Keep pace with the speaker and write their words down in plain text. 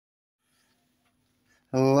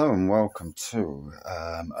Hello and welcome to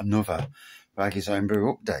another Raggy's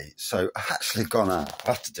Homebrew update. So I've actually gone out,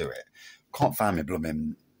 I've had to do it. Can't find my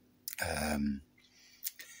blooming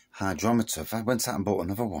hydrometer. I went out and bought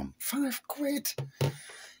another one. £5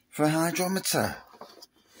 for a hydrometer.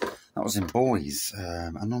 That was in Boys.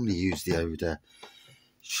 I normally use the older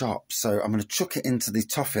shop. So I'm going to chuck it into the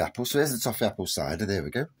toffee apple. So there's the toffee apple cider. There we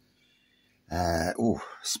go. Oh,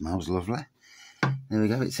 smells lovely. There we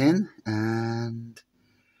go, it's in. And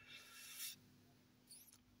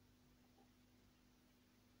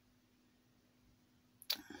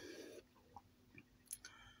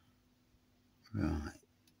right,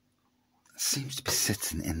 it seems to be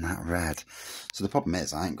sitting in that red. So the problem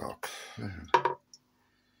is I ain't got a clue.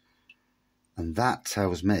 And that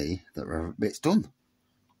tells me that it's done.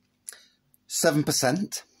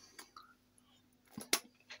 7%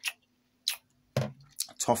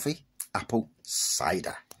 toffee apple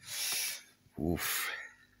cider. Oof.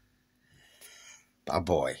 Bad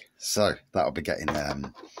boy. So that'll be getting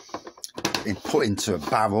put into a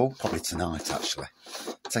barrel, probably tonight actually.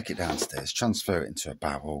 Take it downstairs, transfer it into a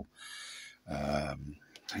barrel. I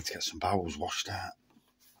need to get some barrels washed out.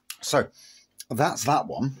 So that's that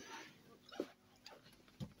one.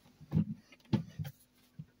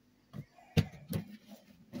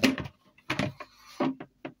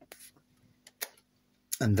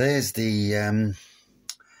 And there's the around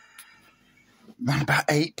about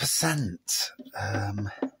 8%.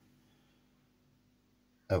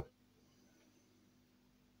 Oh.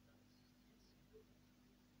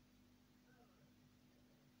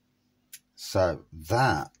 So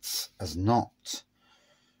that has not,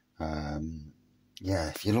 yeah,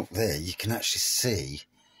 if you look there, you can actually see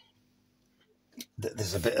that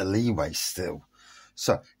there's a bit of leeway still.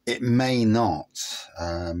 So it may not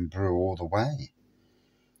brew all the way.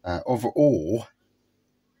 Overall,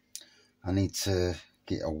 I need to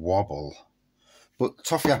get a wobble. But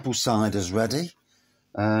toffee apple cider's ready.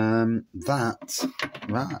 Right,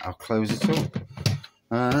 I'll close it up.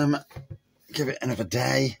 Give it another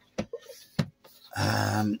day.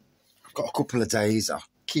 I've got a couple of days. I'll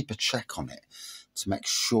keep a check on it to make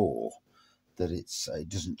sure that it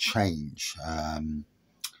doesn't change. And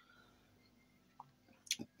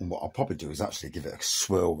what I'll probably do is actually give it a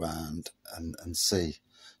swirl round and see.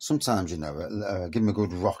 Sometimes, you know, give them a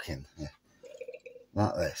good rocking, yeah,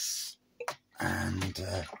 like this. And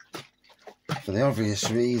for the obvious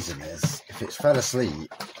reason is, if it's fell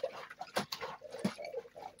asleep,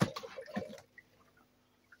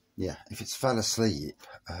 yeah, if it's fell asleep,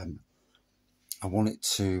 I want it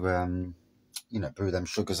to, you know, brew them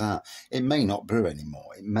sugars out. It may not brew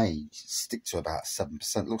anymore. It may stick to about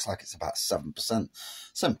 7%. Looks like it's about 7%.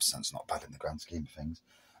 7%'s not bad in the grand scheme of things.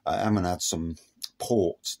 I'm going to add some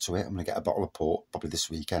port to it. I'm going to get a bottle of port probably this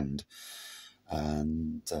weekend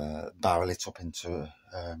and barrel it up into,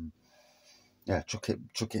 yeah, chuck it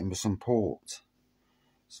in with some port.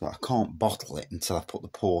 So I can't bottle it until I put the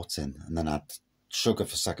port in and then add sugar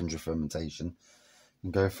for secondary fermentation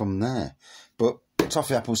and go from there. But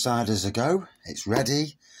toffee apple cider's a go. It's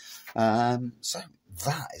ready. So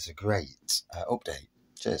that is a great update.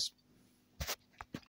 Cheers.